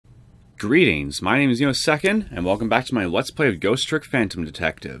Greetings, my name is Neosekken, and welcome back to my Let's Play of Ghost Trick Phantom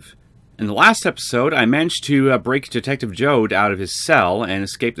Detective. In the last episode, I managed to break Detective Jowd out of his cell and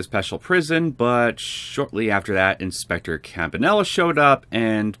escape the special prison, but shortly after that, Inspector Campanella showed up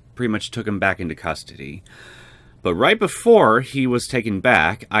and pretty much took him back into custody. But right before he was taken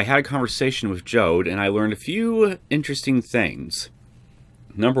back, I had a conversation with Jowd, and I learned a few interesting things.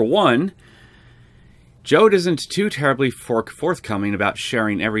 Number one, Jowd isn't too terribly forthcoming about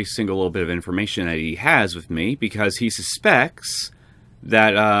sharing every single little bit of information that he has with me, because he suspects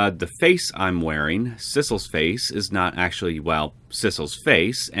that the face I'm wearing, Sissel's face, is not actually, well, Sissel's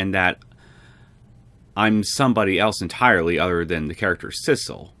face, and that I'm somebody else entirely other than the character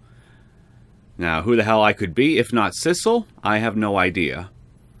Sissel. Now, who the hell I could be if not Sissel, I have no idea.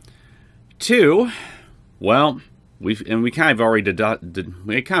 Two, well, we kind of already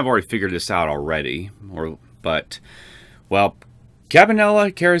figured this out already, but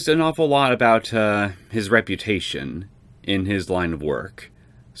Campanella cares an awful lot about his reputation in his line of work,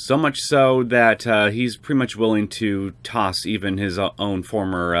 so much so that he's pretty much willing to toss even his own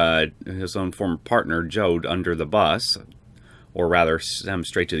former partner Jowd under the bus, or rather send him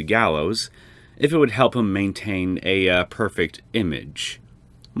straight to the gallows, if it would help him maintain a perfect image,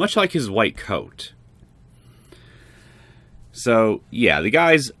 much like his white coat. So, yeah, the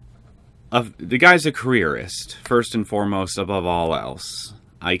guy's a careerist, first and foremost, above all else.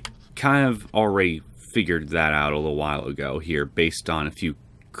 I kind of already figured that out a little while ago here, based on a few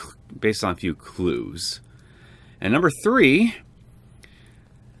clues. And number three,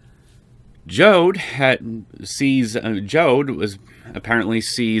 Jowd apparently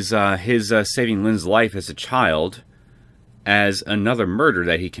sees his saving Lynn's life as a child as another murder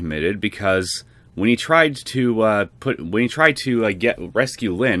that he committed, because when he tried to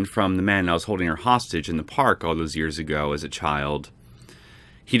rescue Lynn from the man that was holding her hostage in the park all those years ago as a child,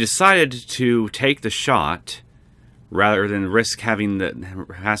 he decided to take the shot rather than risk having the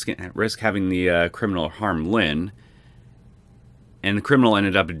criminal harm Lynn, and the criminal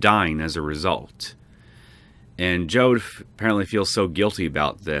ended up dying as a result. And Jowd apparently feels so guilty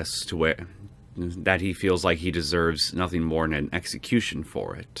about this that he feels like he deserves nothing more than an execution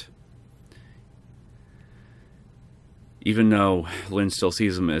for it, even though Lynn still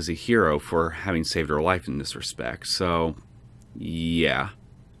sees him as a hero for having saved her life in this respect. So, yeah.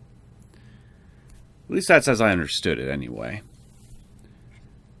 At least that's as I understood it, anyway.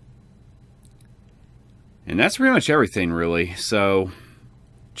 And that's pretty much everything, really. So,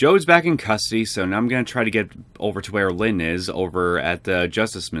 Jowd's back in custody, so now I'm going to try to get over to where Lynn is, over at the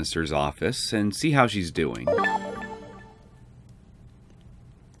Justice Minister's office, and see how she's doing.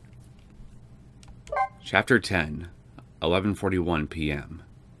 Chapter 10. 11:41 p.m.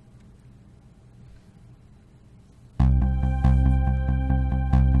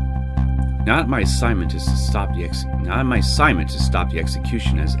 Not my assignment to stop the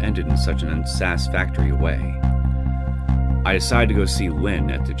execution has ended in such an unsatisfactory way. I decided to go see Lynn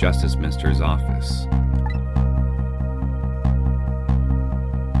at the Justice Minister's office.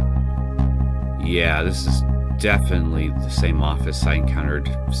 Yeah, this is definitely the same office I encountered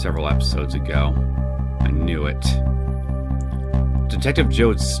several episodes ago. I knew it. Detective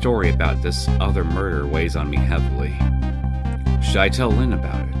Jowd's story about this other murder weighs on me heavily. Should I tell Lynn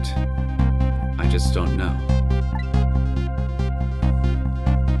about it? I just don't know.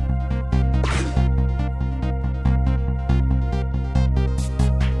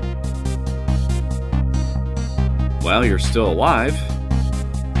 Well, you're still alive.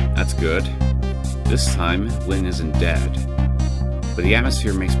 That's good. This time, Lynn isn't dead. But the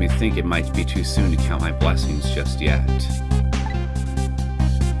atmosphere makes me think it might be too soon to count my blessings just yet.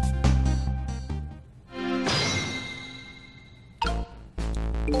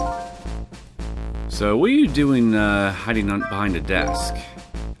 So, what are you doing hiding behind a desk?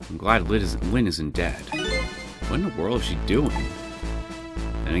 I'm glad Lynn isn't dead. What in the world is she doing?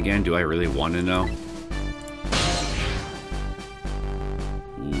 And again, do I really want to know?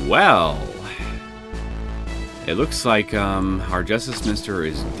 Well, it looks like our Justice Minister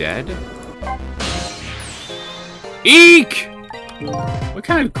is dead. Eek! What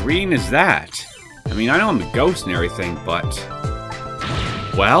kind of greeting is that? I mean, I know I'm a ghost and everything, but...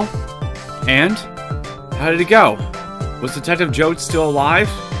 Well? And? How did it go? Was Detective Jowd still alive?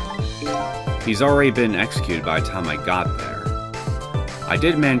 He's already been executed by the time I got there. I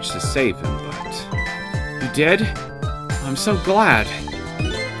did manage to save him, but... You did? I'm so glad.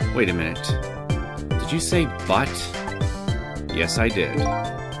 Wait a minute. Did you say but? Yes, I did.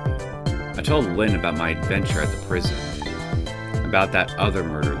 I told Lynn about my adventure at the prison. About that other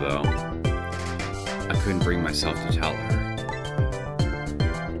murder, though. I couldn't bring myself to tell her.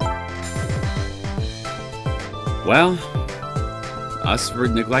 Well, us for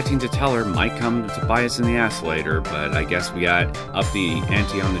neglecting to tell her might come to bite us in the ass later, but I guess we got up the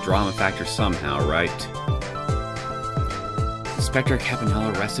ante on the drama factor somehow, right? Inspector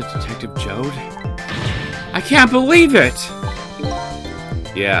Campanella arrested Detective Jowd? I can't believe it!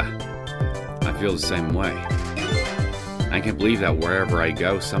 Yeah, I feel the same way. I can't believe that wherever I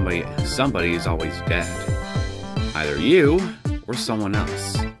go, somebody is always dead. Either you, or someone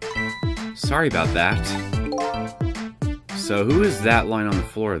else. Sorry about that. So who is that lying on the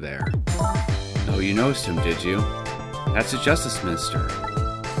floor there? Oh, you noticed him, did you? That's the Justice Minister.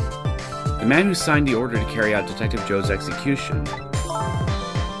 The man who signed the order to carry out Detective Jowd's execution.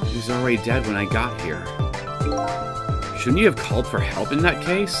 He was already dead when I got here. Shouldn't you have called for help in that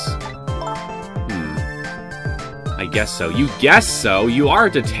case? I guess so. You guess so? You are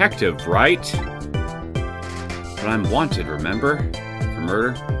a detective, right? But I'm wanted, remember? For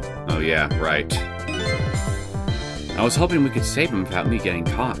murder? Oh yeah, right. I was hoping we could save him without me getting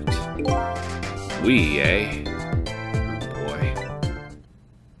caught. We, eh? Oh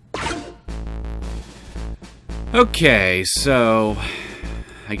boy. Okay, so...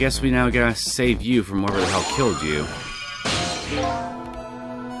 I guess we now gotta save you from whoever the hell killed you.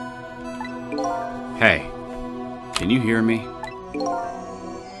 Hey. Can you hear me?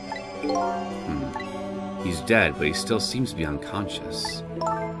 He's dead, but he still seems to be unconscious.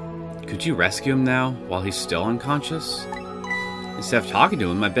 Could you rescue him now, while he's still unconscious? Instead of talking to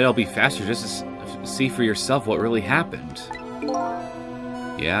him, I bet it'll be faster just to see for yourself what really happened.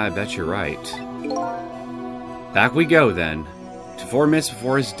 Yeah, I bet you're right. Back we go, then. To 4 minutes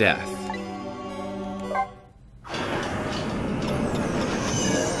before his death.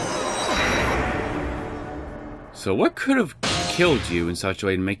 So what could have killed you in such a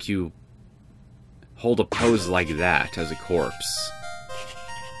way to make you hold a pose like that as a corpse?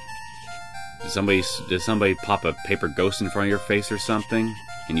 Did somebody pop a paper ghost in front of your face or something?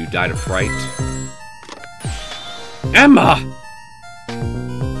 And you died of fright? Emma!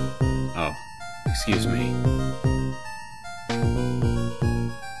 Oh, excuse me.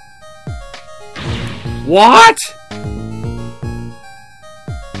 What?!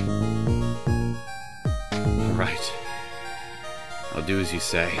 Alright. I'll do as you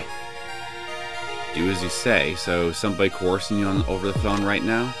say. Do as you say. So, somebody coercing you over the phone right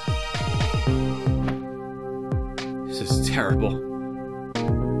now? This is terrible.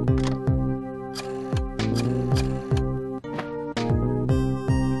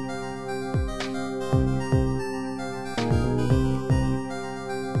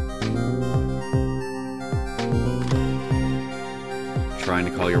 Trying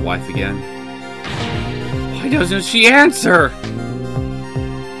to call your wife again? Why doesn't she answer?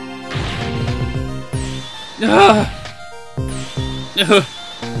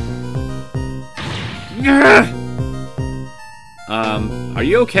 Are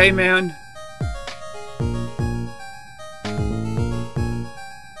you okay, man?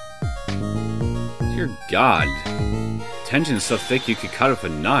 Dear God. Tension's so thick you could cut with a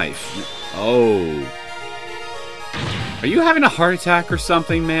knife. Oh. Are you having a heart attack or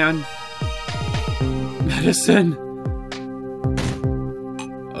something, man? Medicine?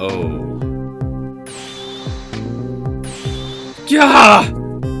 Oh. Yeah!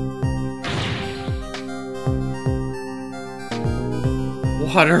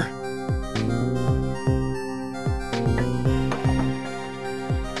 Water.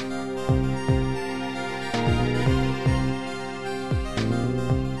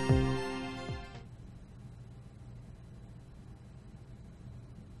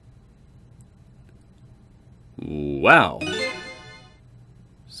 Wow.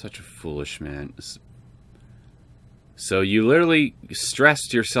 Such a foolish man. So you literally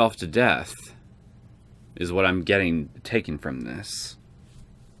stressed yourself to death, is what I'm taken from this.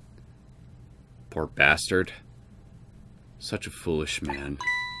 Poor bastard. Such a foolish man.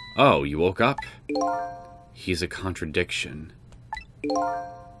 Oh, you woke up? He's a contradiction.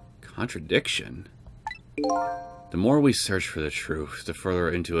 Contradiction? The more we search for the truth, the further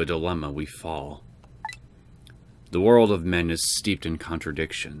into a dilemma we fall. The world of men is steeped in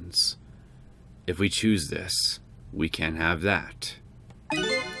contradictions. If we choose this, we can't have that.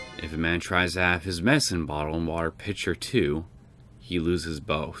 If a man tries to have his medicine bottle and water pitcher too, he loses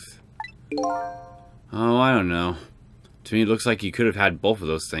both. Oh, I don't know. To me, it looks like he could have had both of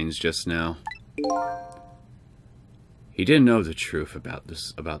those things just now. He didn't know the truth about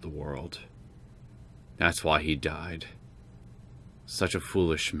the world. That's why he died. Such a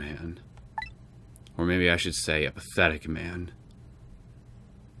foolish man. Or maybe I should say a pathetic man.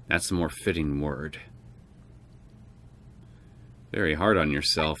 That's a more fitting word. Very hard on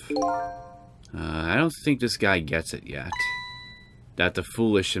yourself. I don't think this guy gets it yet. That the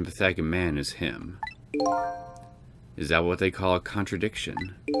foolish and pathetic man is him. Is that what they call a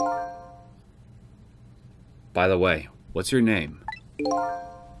contradiction? By the way, what's your name?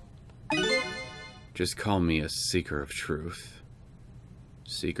 Just call me a seeker of truth.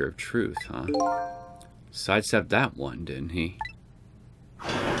 Seeker of truth, huh? Sidestepped that one, didn't he?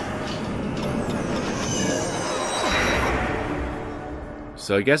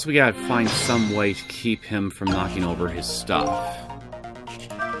 So I guess we gotta find some way to keep him from knocking over his stuff.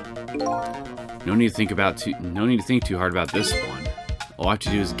 No need to think too hard about this one. All I have to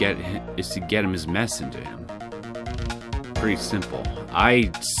do is get him his mess into him. Pretty simple.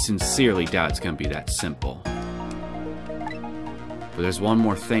 I sincerely doubt it's gonna be that simple. But there's one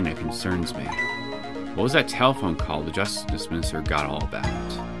more thing that concerns me. What was that telephone call the Justice Minister got all about?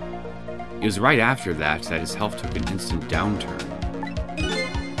 It was right after that his health took an instant downturn.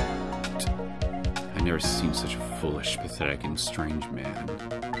 I've never seen such a foolish, pathetic, and strange man.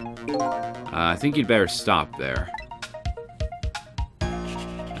 I think you'd better stop there.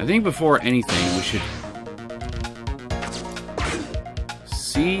 I think before anything, we should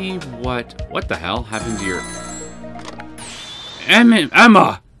see what the hell happened to your...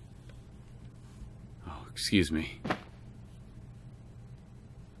 Emma! Oh, excuse me.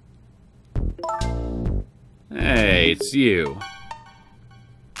 Hey, it's you.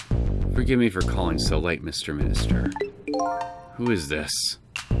 Forgive me for calling so late, Mr. Minister. Who is this?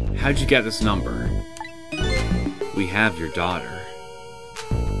 How'd you get this number? We have your daughter.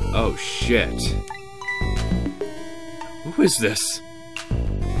 Oh, shit. Who is this?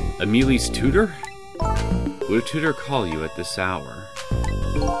 Ameli's tutor? Would a tutor call you at this hour?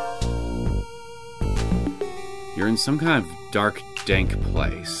 You're in some kind of dark, dank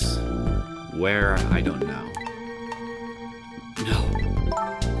place. Where, I don't know. No.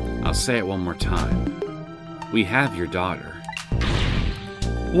 I'll say it one more time. We have your daughter.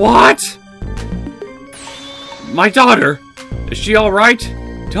 What? My daughter? Is she alright?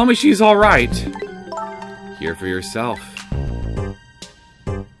 Tell me she's alright. Hear for yourself.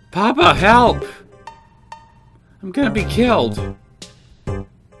 Papa, help! I'm gonna be killed. What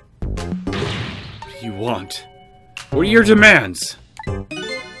do you want? What are your demands?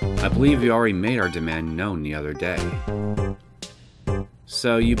 I believe we already made our demand known the other day.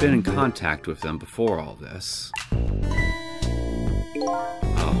 So you've been in contact with them before all this.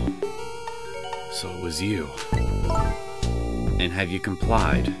 Oh. So it was you. And have you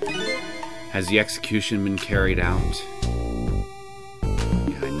complied? Has the execution been carried out?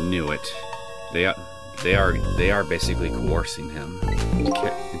 Yeah, I knew it. They are basically coercing him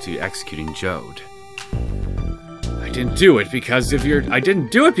into executing Jowd. I didn't do it because of your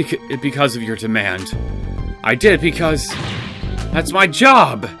demand. I did it because that's my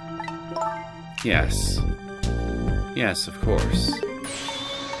job. Yes. Yes, of course.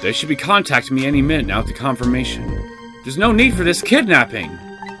 They should be contacting me any minute now with the confirmation. There's no need for this kidnapping.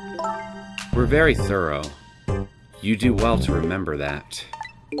 We're very thorough. You do well to remember that.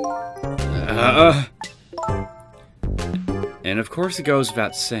 And of course it goes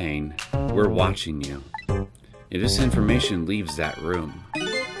without saying, we're watching you. If this information leaves that room,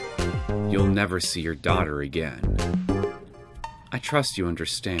 you'll never see your daughter again. I trust you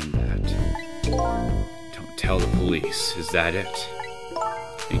understand that. Don't tell the police, is that it?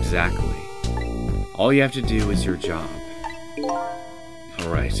 Exactly. All you have to do is your job.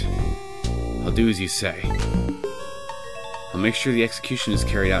 Alright. I'll do as you say. I'll make sure the execution is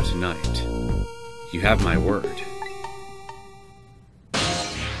carried out tonight. You have my word.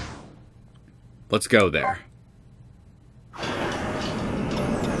 Let's go there. I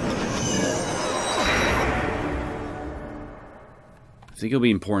think it'll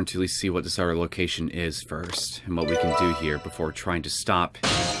be important to at least see what this other location is first, and what we can do here before trying to stop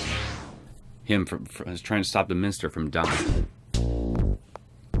him from trying to stop the minister from dying.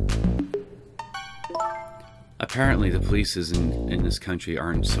 Apparently the police in this country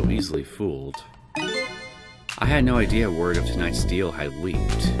aren't so easily fooled. I had no idea word of tonight's deal had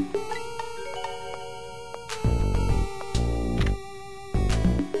leaked.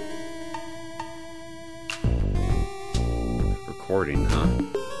 Recording, huh?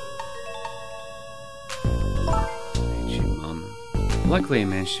 Hate you, Mom. Luckily I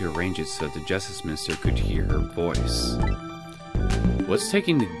managed to arrange it so that the Justice Minister could hear her voice. What's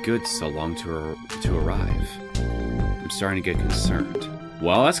taking the goods so long to arrive? I'm starting to get concerned.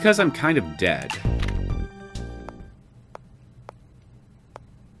 Well, that's because I'm kind of dead.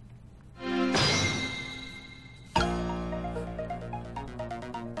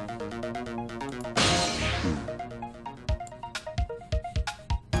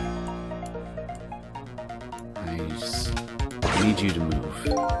 I need you to move.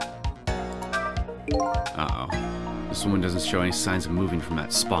 Uh-oh. This woman doesn't show any signs of moving from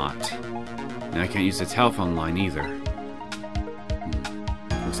that spot. And I can't use the telephone line either.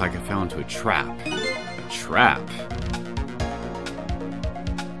 Looks like I fell into a trap. A trap?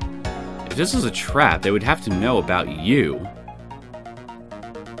 If this was a trap, they would have to know about you.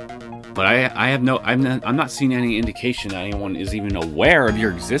 But I'm not seeing any indication that anyone is even aware of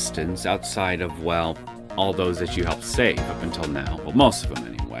your existence outside of, well, all those that you helped save up until now. Well, most of them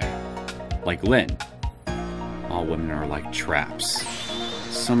anyway. Like Lynn. All women are like traps.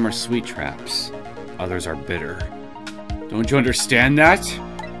 Some are sweet traps. Others are bitter. Don't you understand that?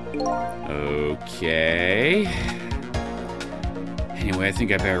 Okay. Anyway, I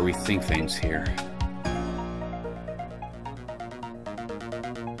think I better rethink things here.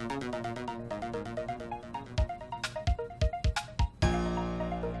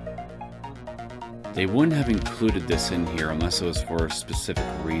 They wouldn't have included this in here unless it was for a specific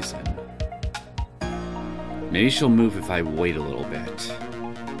reason. Maybe she'll move if I wait a little bit.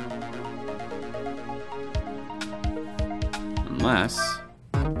 Unless...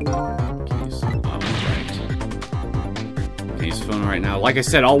 Can use the phone right. Can use the phone right now. Like I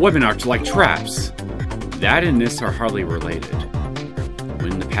said, all women are like traps. That and this are hardly related.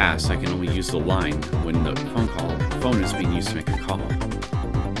 When in the past, I can only use the line when the phone is being used to make a call.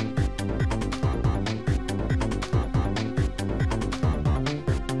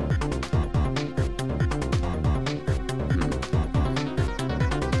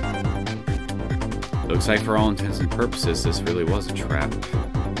 Looks like for all intents and purposes, this really was a trap.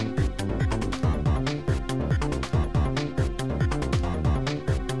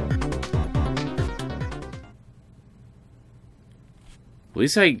 At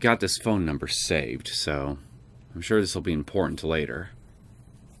least I got this phone number saved, so I'm sure this will be important to later.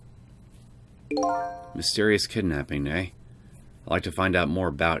 Mysterious kidnapping, eh? I'd like to find out more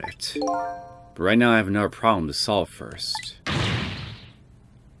about it. But right now I have another problem to solve first.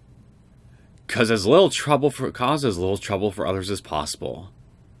 Cause as little trouble for others as possible.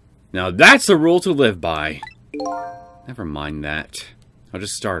 Now that's a rule to live by. Never mind that. I'll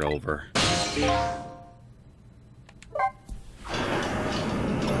just start over. Okay,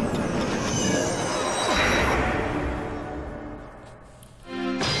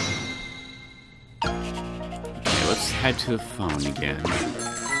 let's head to the phone again.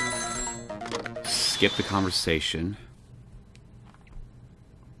 Skip the conversation.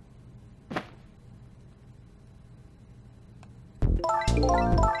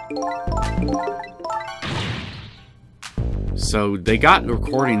 So they got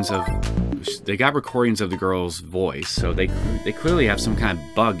recordings of the girl's voice, so they clearly have some kind of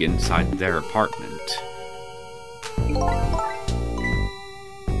bug inside their apartment.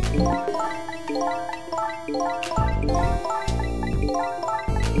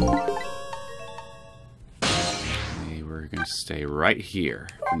 Okay, we're gonna stay right here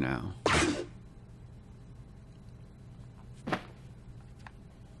for now.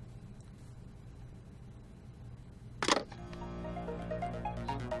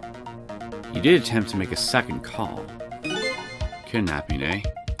 You did attempt to make a second call. Kidnapping, eh?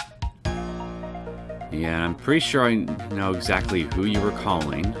 Yeah, I'm pretty sure I know exactly who you were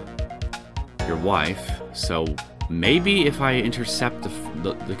calling. Your wife. So maybe if I intercept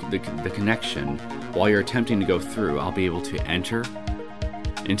the connection while you're attempting to go through, I'll be able to enter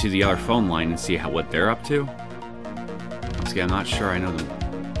into the other phone line and see what they're up to. Once again, I'm not sure I know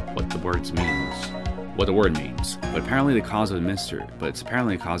what the word means. But apparently the cause of it's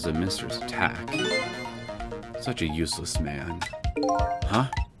apparently the cause of Mister's attack. Such a useless man. Huh?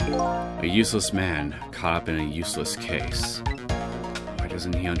 A useless man caught up in a useless case. Why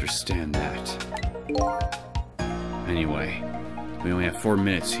doesn't he understand that? Anyway, we only have 4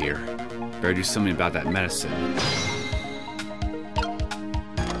 minutes here. Better do something about that medicine.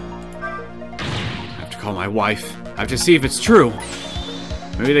 I have to call my wife. I have to see if it's true.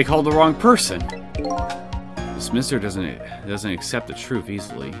 Maybe they called the wrong person. This Mister doesn't accept the truth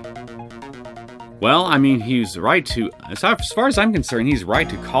easily. Well, I mean, he's right to... As far as I'm concerned, he's right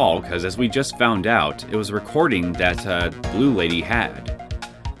to call, because as we just found out, it was a recording that Blue Lady had.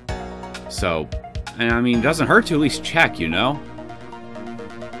 So, and I mean, it doesn't hurt to at least check, you know?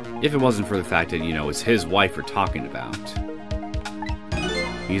 If it wasn't for the fact that, you know, it's his wife we're talking about.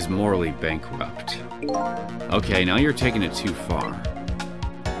 He's morally bankrupt. Okay, now you're taking it too far.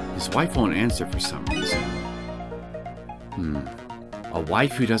 His wife won't answer for some reason. A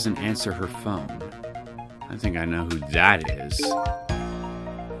wife who doesn't answer her phone. I think I know who that is.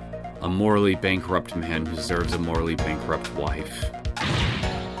 A morally bankrupt man who deserves a morally bankrupt wife.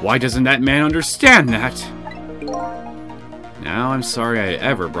 Why doesn't that man understand that? Now I'm sorry I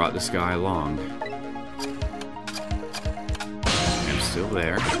ever brought this guy along. I'm still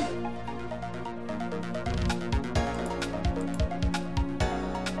there.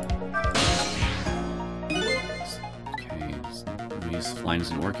 Okay, this line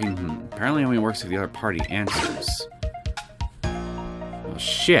isn't working. Apparently only works if the other party answers. Well,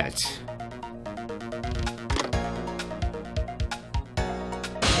 shit.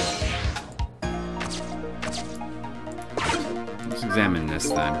 Let's examine this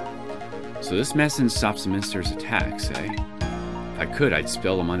then. So this message stops the minister's attacks, eh? If I could, I'd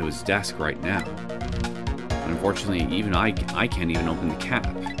spill them onto his desk right now. But unfortunately, even I can't even open the cap.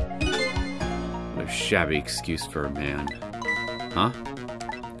 What a shabby excuse for a man. Huh?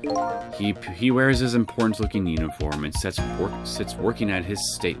 He wears his important-looking uniform and sits working at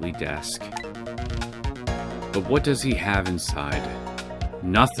his stately desk. But what does he have inside?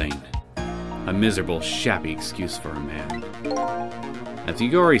 Nothing. A miserable, shabby excuse for a man. I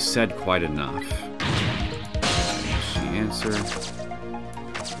think you already said quite enough. She answered.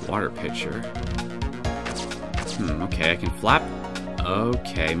 Water pitcher. Okay, I can flap.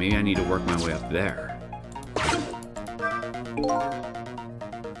 Okay, maybe I need to work my way up there.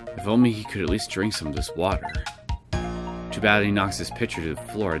 If only he could at least drink some of this water. Too bad he knocks his pitcher to the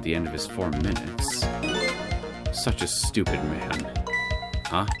floor at the end of his 4 minutes. Such a stupid man.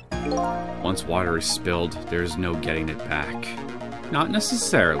 Huh? Once water is spilled, there is no getting it back. Not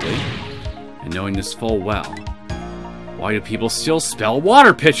necessarily. And knowing this full well, why do people still spill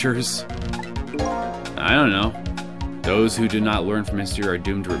water pitchers? I don't know. Those who did not learn from history are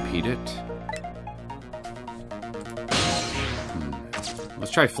doomed to repeat it.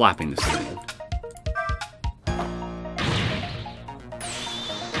 Let's try flapping this thing.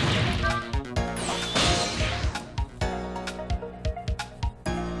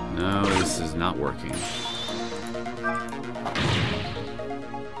 No, this is not working.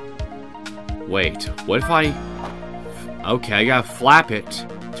 Wait, what if I... Okay, I gotta flap it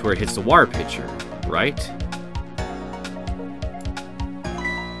to where it hits the water pitcher, right?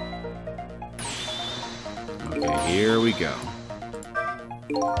 Okay, here we go.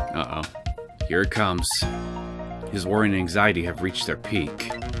 Uh-oh. Here it comes. His worry and anxiety have reached their peak.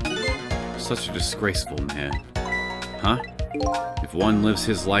 Such a disgraceful man. Huh? If one lives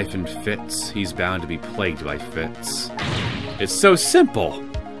his life in fits, he's bound to be plagued by fits. It's so simple!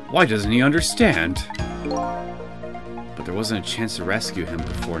 Why doesn't he understand? But there wasn't a chance to rescue him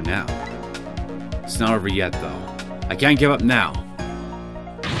before now. It's not over yet, though. I can't give up now.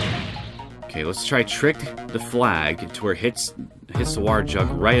 Okay, let's try trick the flag to where it hits the water jug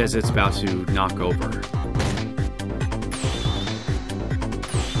right as it's about to knock over.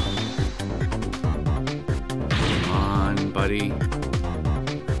 Come on, buddy.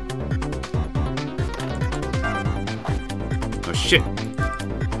 Oh, shit.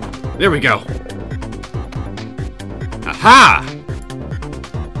 There we go. Aha!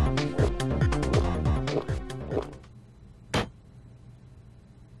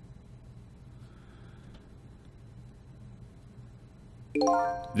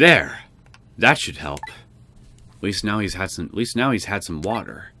 There. That should help. At least now he's had some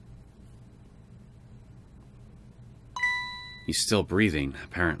water. He's still breathing,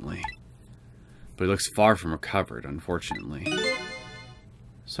 apparently. But he looks far from recovered, unfortunately.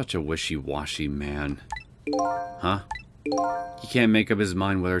 Such a wishy-washy man. Huh? He can't make up his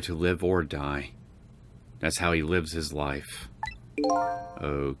mind whether to live or die. That's how he lives his life.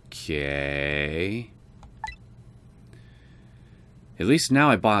 Okay. At least now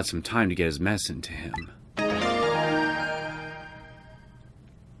I bought some time to get his medicine to him.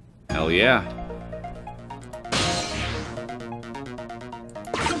 Hell yeah.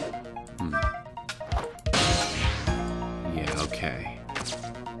 Yeah, okay.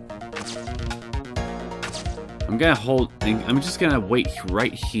 I'm just gonna wait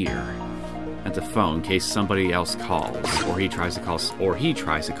right here at the phone in case somebody else calls, or he tries to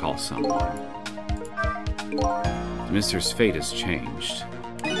call someone. The minister's fate has changed.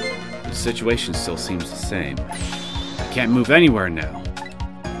 The situation still seems the same. I can't move anywhere now.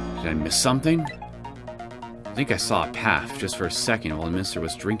 Did I miss something? I think I saw a path just for a second while the minister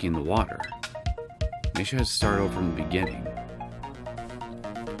was drinking the water. Maybe I should start over from the beginning.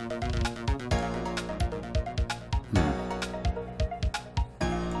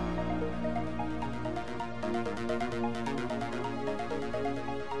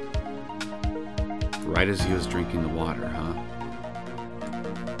 Right as he was drinking the water, huh?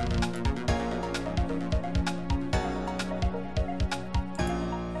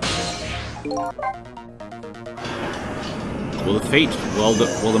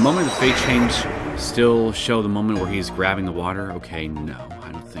 Will the moment the fate change Still show the moment where he's grabbing the water? Okay, no,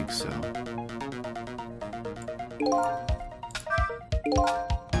 I don't think so.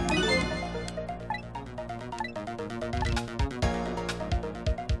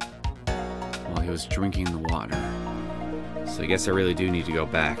 While he was drinking the water. So I guess I really do need to go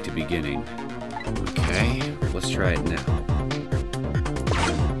back to beginning. Okay, let's try it now.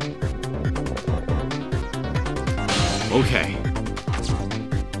 Okay.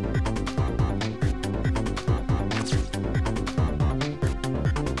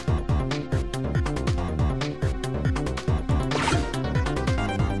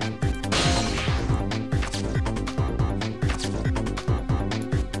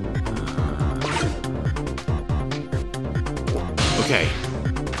 Okay,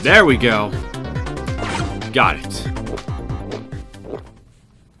 there we go. Got it.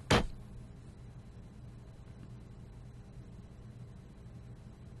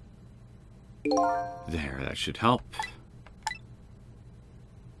 There, that should help.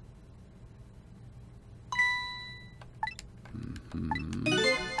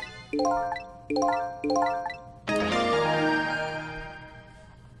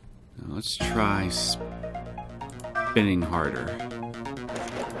 Now let's try spinning harder.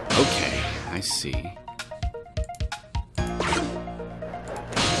 Okay, I see.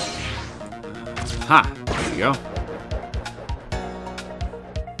 Ha! There you go.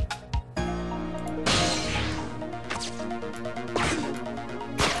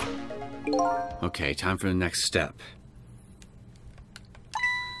 Okay, time for the next step.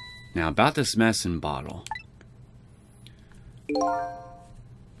 Now, about this medicine bottle.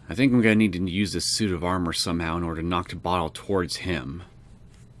 I think I'm going to need to use this suit of armor somehow in order to knock the bottle towards him.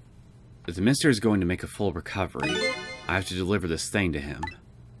 If the minister is going to make a full recovery, I have to deliver this thing to him.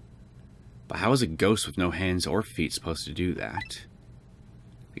 But how is a ghost with no hands or feet supposed to do that?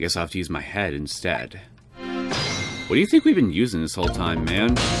 I guess I'll have to use my head instead. What do you think we've been using this whole time,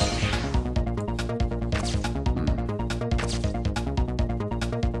 man?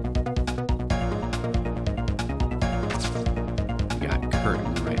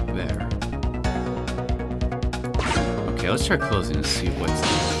 Okay, let's try closing to see what's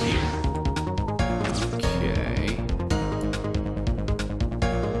here. Okay.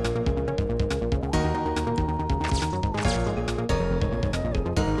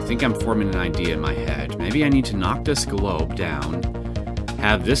 I think I'm forming an idea in my head. Maybe I need to knock this globe down,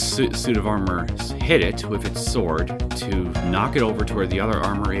 have this suit of armor hit it with its sword to knock it over to where the other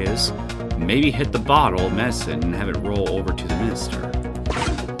armor is, maybe hit the bottle of medicine and have it roll over to the minister.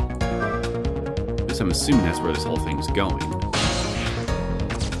 I'm assuming that's where this whole thing's going.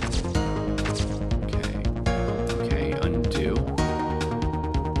 Okay, undo.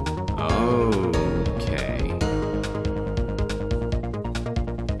 Okay.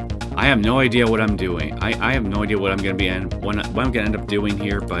 I have no idea what I'm doing. I have no idea what I'm going to be what I'm going to end up doing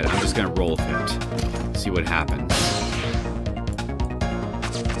here, but I'm just going to roll with it. See what happens.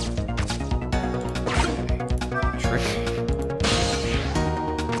 Okay. Trick.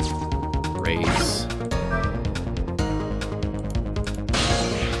 Raise.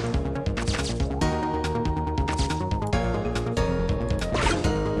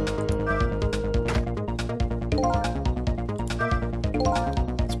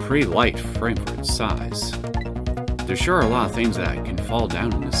 Pretty light frame for its size. There sure are a lot of things that can fall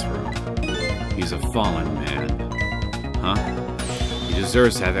down in this room. He's a fallen man. Huh? He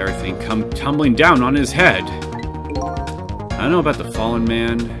deserves to have everything come tumbling down on his head. I don't know about the fallen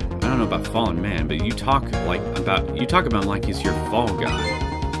man. I don't know about fallen man, but you talk about him like he's your fall guy.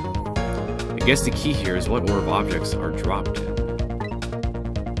 I guess the key here is what order of objects are dropped in.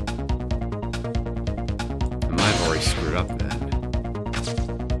 I might have already screwed up then.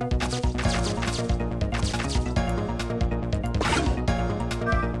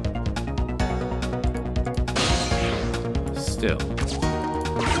 Still,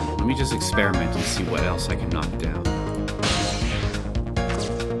 let me just experiment and see what else I can knock down.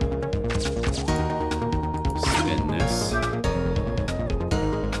 Spin this.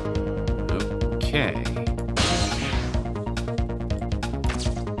 Okay.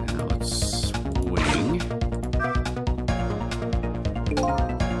 Now let's swing.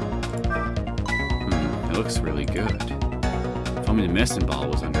 It looks really good. If only the medicine ball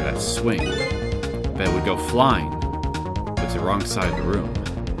was under that swing, I bet it would go flying. The wrong side of the room.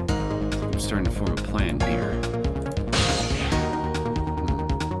 I'm starting to form a plan here.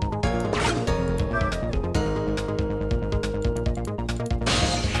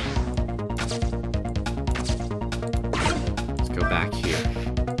 Let's go back here.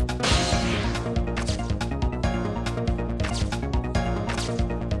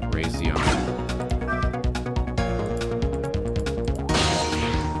 Raise the arm.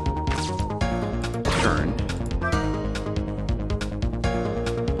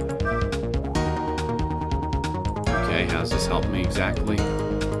 exactly?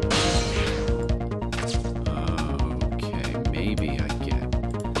 Okay, maybe I get...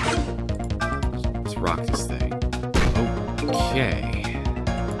 Let's rock this thing. Okay.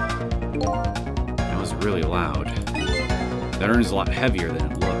 That was really loud. That urn is a lot heavier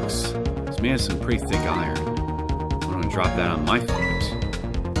than it looks. It's made of some pretty thick iron. I'm going to drop that on my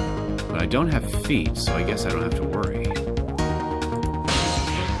foot. But I don't have feet, so I guess I don't have to worry.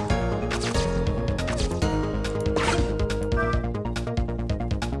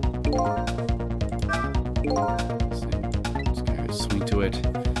 Just gotta swing to it.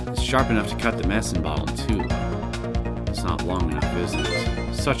 It's sharp enough to cut the medicine bottle in two, though. It's not long enough, is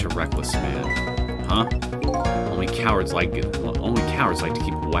it? Such a reckless man. Huh? Only cowards like to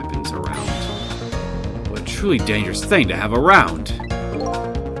keep weapons around. What a truly dangerous thing to have around!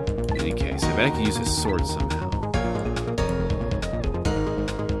 In any case, I bet I could use his sword somehow.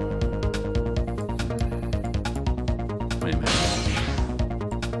 Wait a minute.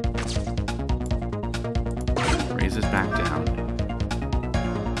 Raise it back down.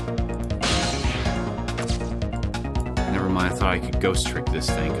 Never mind, I thought I could ghost trick this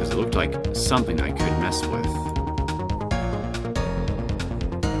thing, because it looked like something I could mess with.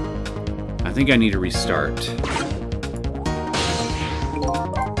 I think I need to restart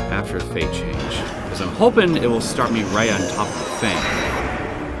after a fate change, because I'm hoping it will start me right on top of the thing.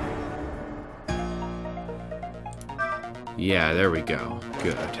 Yeah, there we go.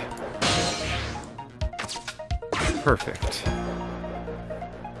 Good. Perfect.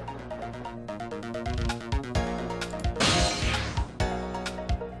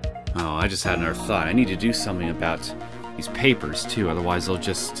 Oh, I just had another thought. I need to do something about these papers, too, otherwise they'll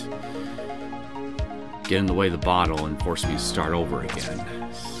just get in the way of the bottle and force me to start over again.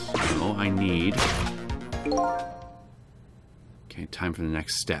 So I need... Okay, time for the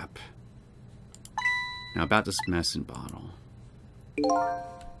next step. Now about this medicine bottle.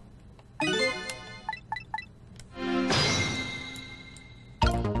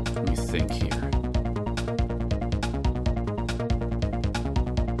 Let me think here.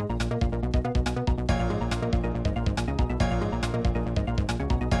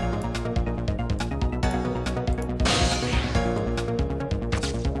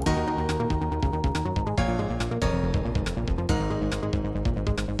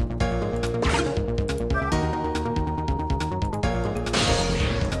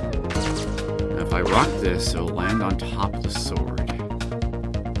 If I rock this, it'll land on top of the sword.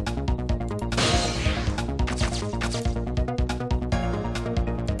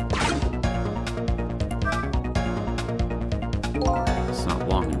 It's not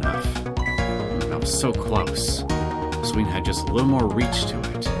long enough. That was so close. This wing had just a little more reach to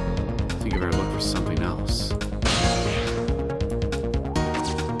it. I think I better look for something else.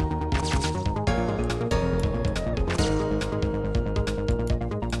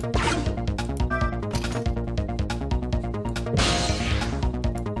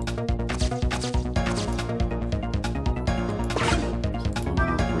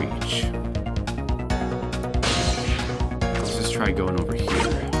 Try going over here.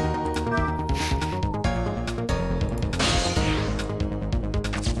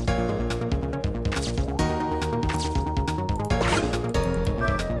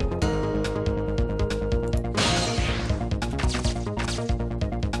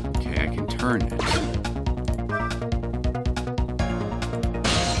 Okay, I can turn it.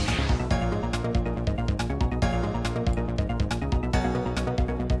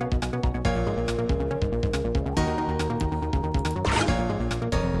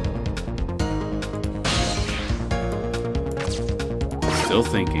 Still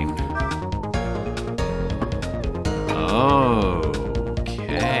thinking.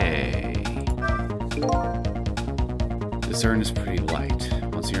 Okay. This urn is pretty light.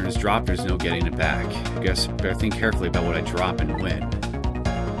 Once the urn is dropped, there's no getting it back. I guess I better think carefully about what I drop and when.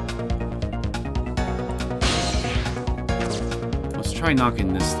 Let's try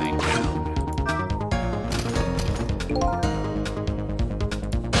knocking this thing down.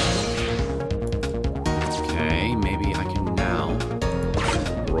 Okay, maybe I can now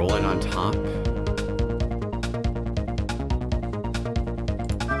roll it on top.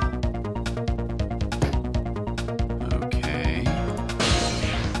 Okay.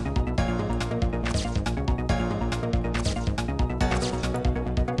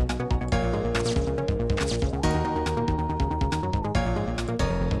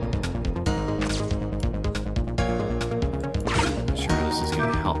 Not sure how this is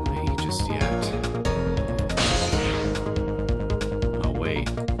going to help me just yet. Oh, wait.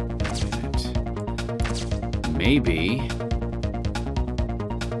 Maybe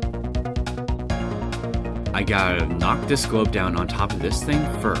I gotta knock this globe down on top of this thing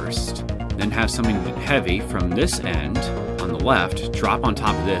first, then have something heavy from this end on the left drop on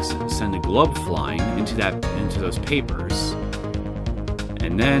top of this, send the globe flying into those papers,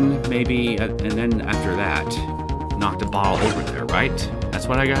 and then maybe, and then after that, knock the bottle over there, right? That's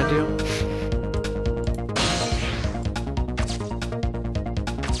what I gotta do?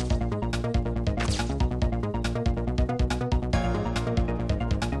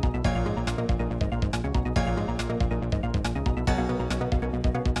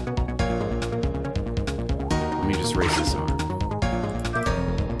 Let me just raise this arm.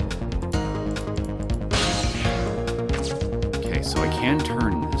 Okay, so I can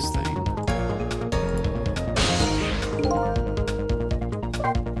turn this thing.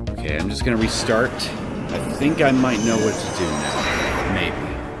 Okay, I'm just gonna restart. I think I might know what to do now. Maybe.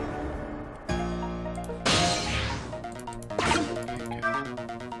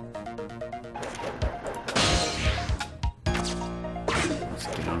 Okay, let's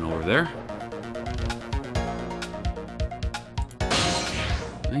get on over there.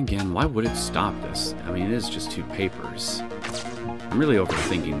 And again, why would it stop this? I mean, it is just 2 papers. I'm really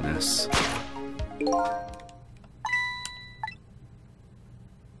overthinking this.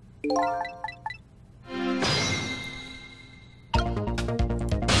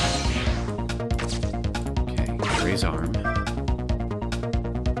 Okay, raise arm.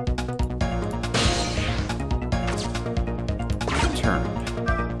 Turn.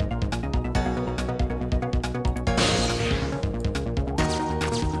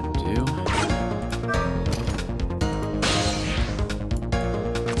 Undo.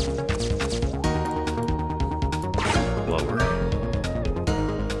 Lower.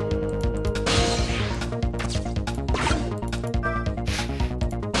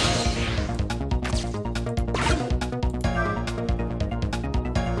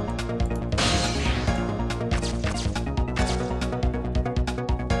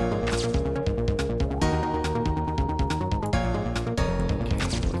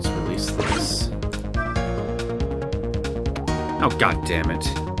 Oh, god damn it.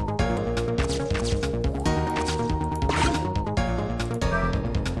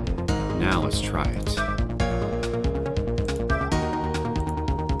 Now let's try it.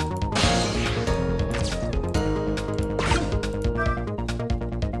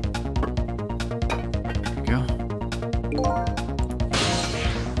 There we go.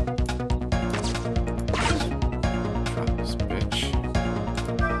 Drop this bitch.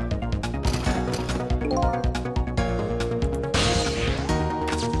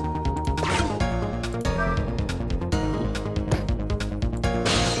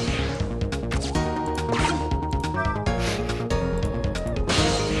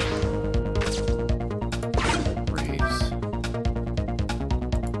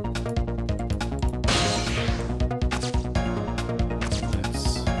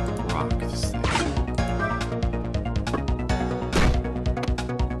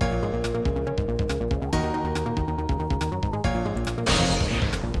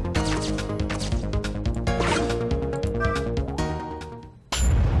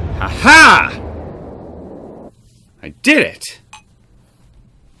 Aha! I did it!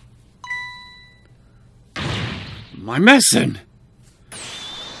 My medicine!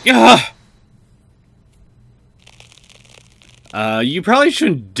 Yeah! You probably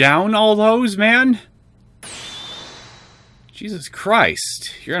shouldn't down all those, man. Jesus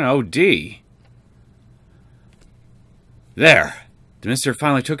Christ, you're an OD. There. The minister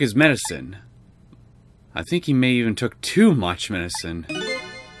finally took his medicine. I think he may even took too much medicine.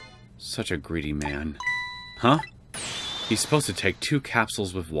 Such a greedy man. Huh? He's supposed to take 2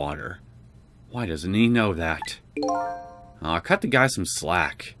 capsules with water. Why doesn't he know that? Aw, cut the guy some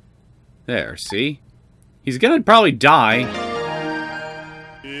slack. There, see? He's gonna probably die.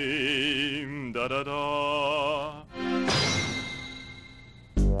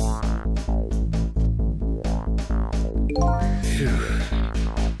 Phew.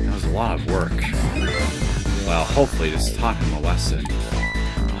 That was a lot of work. Well, hopefully this taught him a lesson.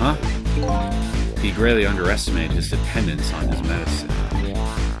 Huh? He greatly underestimated his dependence on his medicine.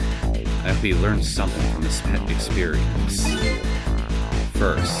 I hope he learned something from this experience.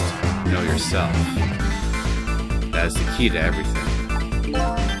 First, know yourself. That is the key to everything.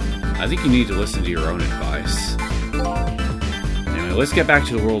 I think you need to listen to your own advice. Anyway, let's get back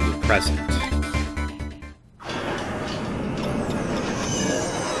to the world of the present.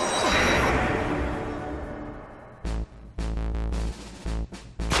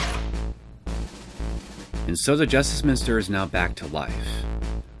 And so the Justice Minister is now back to life.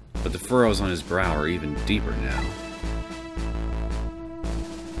 But the furrows on his brow are even deeper now.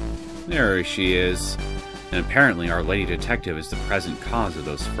 There she is. And apparently our lady detective is the present cause of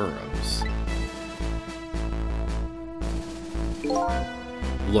those furrows.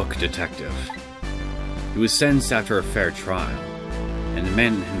 Look, detective. He was sentenced after a fair trial, and the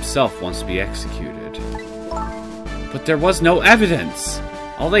man himself wants to be executed. But there was no evidence!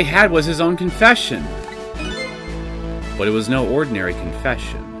 All they had was his own confession. But it was no ordinary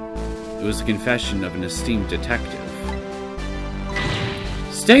confession. It was the confession of an esteemed detective.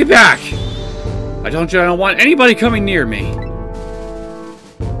 Stay back! I don't want anybody coming near me!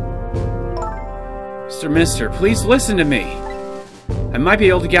 Mr. Mister, please listen to me! I might be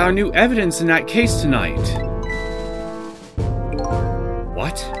able to gather new evidence in that case tonight.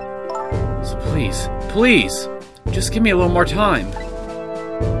 What? So please, just give me a little more time.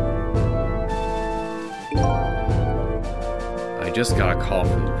 I just got a call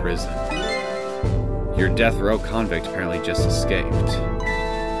from the prison. Your death row convict apparently just escaped.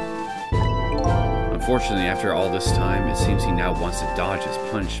 Unfortunately, after all this time, it seems he now wants to dodge his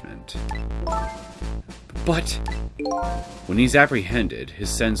punishment. But when he's apprehended, his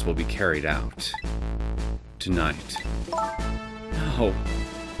sentence will be carried out. Tonight. No.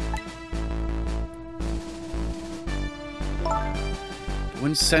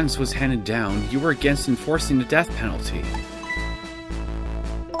 When sentence was handed down, you were against enforcing the death penalty.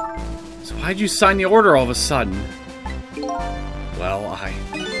 So why'd you sign the order all of a sudden? Well,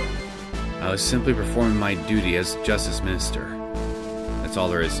 I was simply performing my duty as Justice Minister. That's all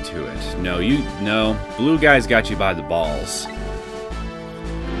there is to it. No, blue guy's got you by the balls.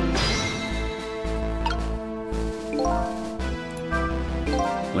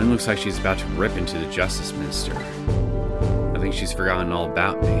 Lynn looks like she's about to rip into the Justice Minister. I think she's forgotten all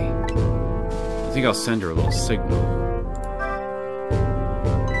about me. I think I'll send her a little signal.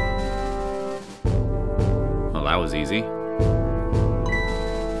 Well, that was easy.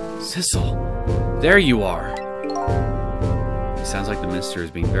 Sissel, there you are. It sounds like the minister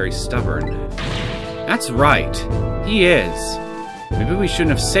is being very stubborn. That's right. He is. Maybe we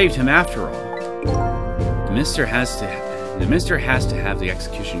shouldn't have saved him after all. The minister has to have the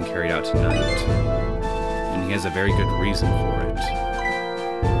execution carried out tonight. And he has a very good reason for it.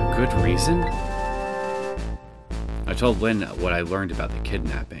 A good reason? I told Lynn what I learned about the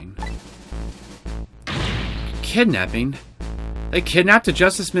kidnapping. Kidnapping? They kidnapped the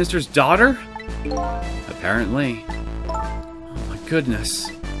Justice Minister's daughter? Apparently. Oh my goodness.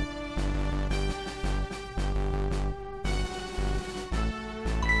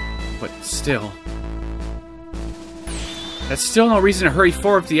 But still... That's still no reason to hurry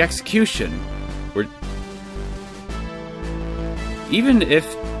forward with the execution. Even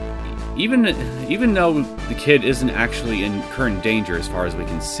though the kid isn't actually in current danger as far as we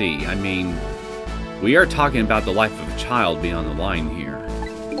can see, I mean, we are talking about the life of a child being on the line here.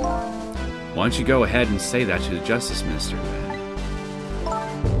 Why don't you go ahead and say that to the Justice Minister, then?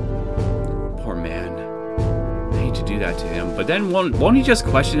 Poor man. I hate to do that to him, but then won't he just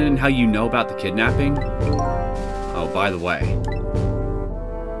question it and how you know about the kidnapping? Oh, by the way.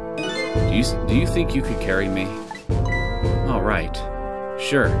 Do you think you could carry me? All right.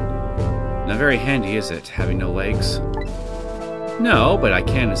 Sure. Not very handy, is it, having no legs? No, but I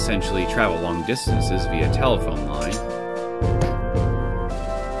can essentially travel long distances via telephone line.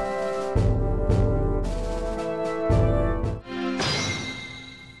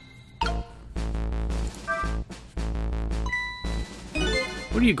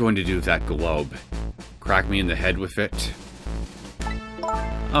 What are you going to do with that globe? Crack me in the head with it?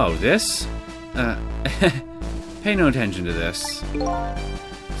 Oh, this? Pay no attention to this.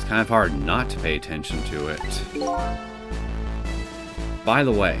 It's kind of hard not to pay attention to it. By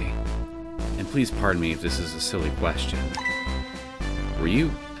the way, and please pardon me if this is a silly question, were you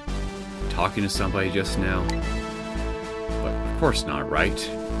talking to somebody just now? But of course not, right?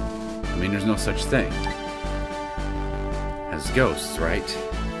 I mean, there's no such thing as ghosts, right?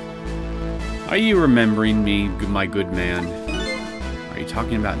 Are you remembering me, my good man? Are you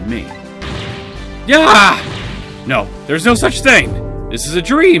talking about me? Yeah! No, there's no such thing! This is a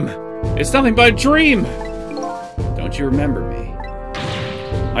dream! It's nothing but a dream! Don't you remember me?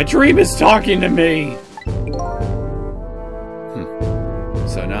 My dream is talking to me!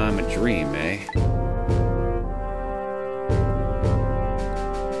 So now I'm a dream, eh?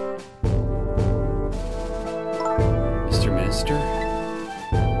 Mr. Minister?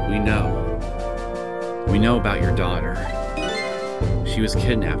 We know. We know about your daughter. She was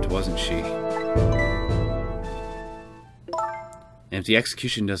kidnapped, wasn't she? And if the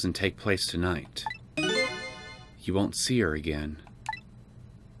execution doesn't take place tonight, you won't see her again.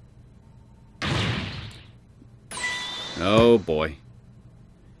 Oh boy.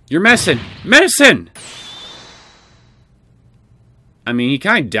 You're messing! Medicine! I mean, he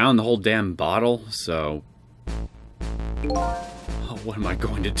kind of downed the whole damn bottle, so... Oh, what am I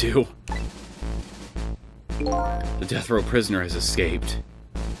going to do? The death row prisoner has escaped.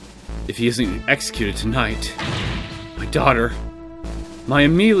 If he isn't executed tonight, my daughter, my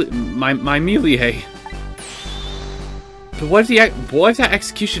Amelie. But what if that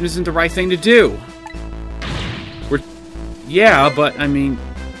execution isn't the right thing to do? Yeah, but I mean,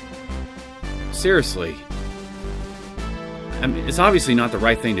 seriously. I mean, it's obviously not the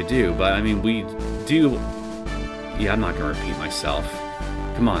right thing to do, but I mean, we do. Yeah, I'm not gonna repeat myself.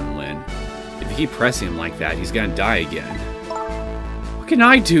 Come on, Lynn. If you keep pressing him like that, he's gonna die again. What can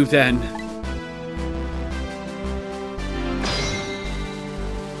I do then?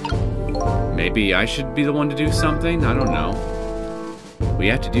 Maybe I should be the one to do something? I don't know. We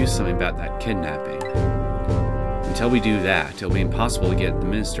have to do something about that kidnapping. Until we do that, it'll be impossible to get the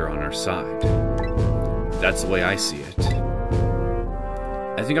minister on our side. That's the way I see it.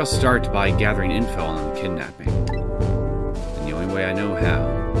 I think I'll start by gathering info on the kidnapping. And the only way I know how.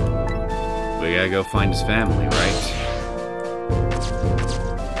 We gotta go find his family, right?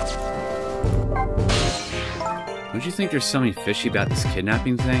 Don't you think there's something fishy about this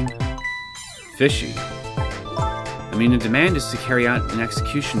kidnapping thing? Fishy? I mean, the demand is to carry out an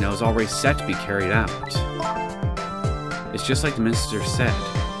execution that was already set to be carried out. It's just like the minister said.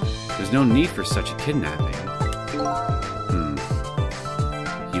 There's no need for such a kidnapping.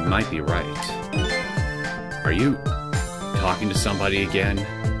 You might be right. Are you talking to somebody again?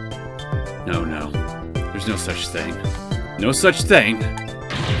 No. There's no such thing. No such thing!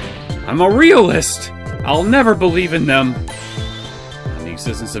 I'm a realist! I'll never believe in them! On the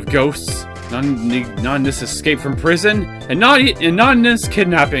existence of ghosts, not in this escape from prison, and not in this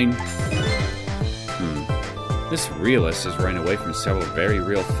kidnapping. This realist is running away from several very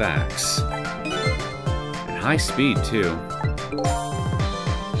real facts. At high speed, too.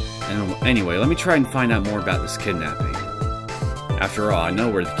 And anyway, let me try and find out more about this kidnapping. After all, I know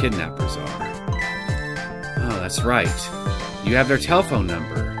where the kidnappers are. Oh, that's right. You have their telephone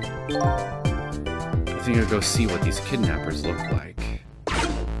number. I think I'll go see what these kidnappers look like.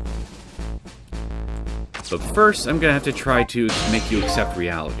 But first, I'm gonna have to try to make you accept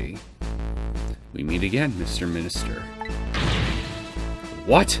reality. We meet again, Mr. Minister.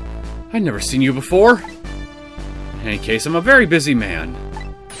 What? I've never seen you before. In any case, I'm a very busy man.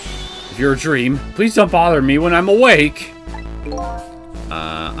 If you're a dream, please don't bother me when I'm awake.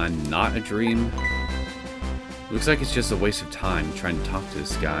 I'm not a dream. Looks like it's just a waste of time trying to talk to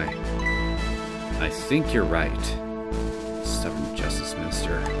this guy. I think you're right. Stubborn Justice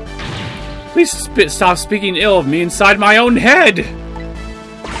Minister. Please stop speaking ill of me inside my own head!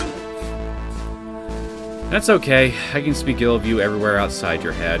 That's okay. I can speak ill of you everywhere outside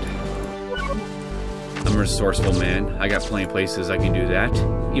your head. I'm a resourceful man. I got plenty of places I can do that,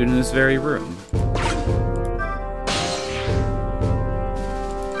 even in this very room.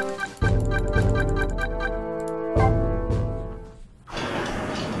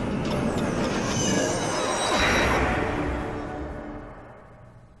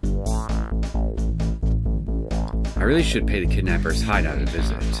 I really should pay the kidnapper's hideout a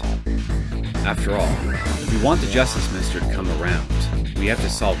visit. After all, if we want the Justice Minister to come around, we have to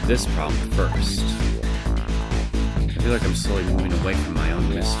solve this problem first. I feel like I'm slowly moving away from my own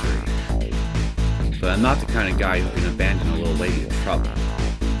mystery. But I'm not the kind of guy who can abandon a little lady in trouble.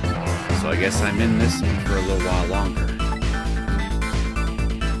 So I guess I'm in this one for a little while longer.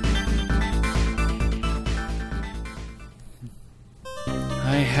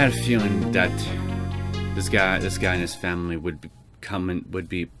 I had a feeling that this guy and his family would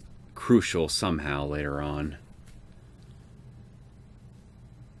be crucial somehow later on.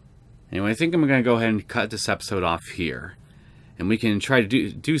 Anyway, I think I'm going to go ahead and cut this episode off here. And we can try to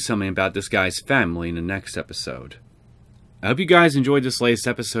do something about this guy's family in the next episode. I hope you guys enjoyed this latest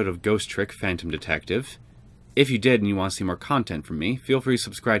episode of Ghost Trick Phantom Detective. If you did and you want to see more content from me, feel free to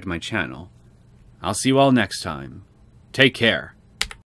subscribe to my channel. I'll see you all next time. Take care.